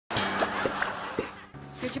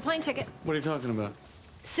Here's your plane ticket. What are you talking about?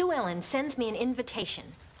 Sue Ellen sends me an invitation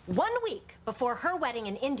 1 week before her wedding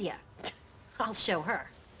in India. I'll show her.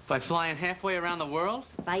 By flying halfway around the world?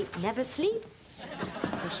 Spite never sleeps.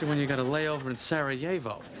 Especially when you got a layover in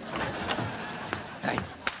Sarajevo. Hey.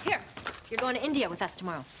 Here, you're going to India with us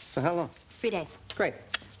tomorrow. For how long? 3 days. Great.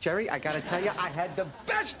 Jerry, I gotta tell you, I had the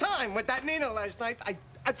best time with that Nina last night. I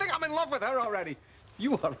think I'm in love with her already.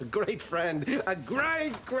 You are a great friend. A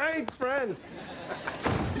great, great friend.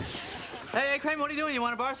 Hey, Kramer, what are you doing? You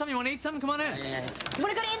want to borrow something? You want to eat something? Come on in. You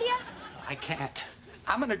want to go to India? I can't.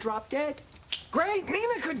 I'm gonna drop dead. Great,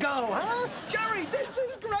 Nina could go, huh? Jerry, this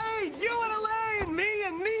is great. You and Elaine, me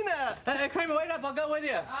and Nina. Hey, Kramer, wait up. I'll go with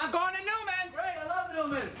you. I'm going to Newman's. Great, I love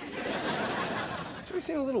Newman. Jerry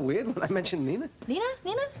seemed a little weird when I mentioned Nina. Nina?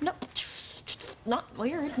 Nina? No. Not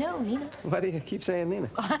weird. No, Nina. Why do you keep saying Nina?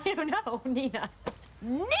 I don't know, Nina.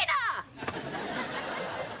 Nina!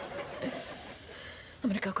 I'm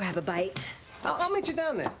gonna go grab a bite. I'll meet you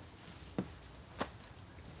down there.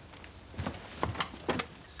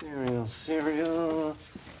 Cereal, cereal.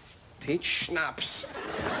 Peach schnapps.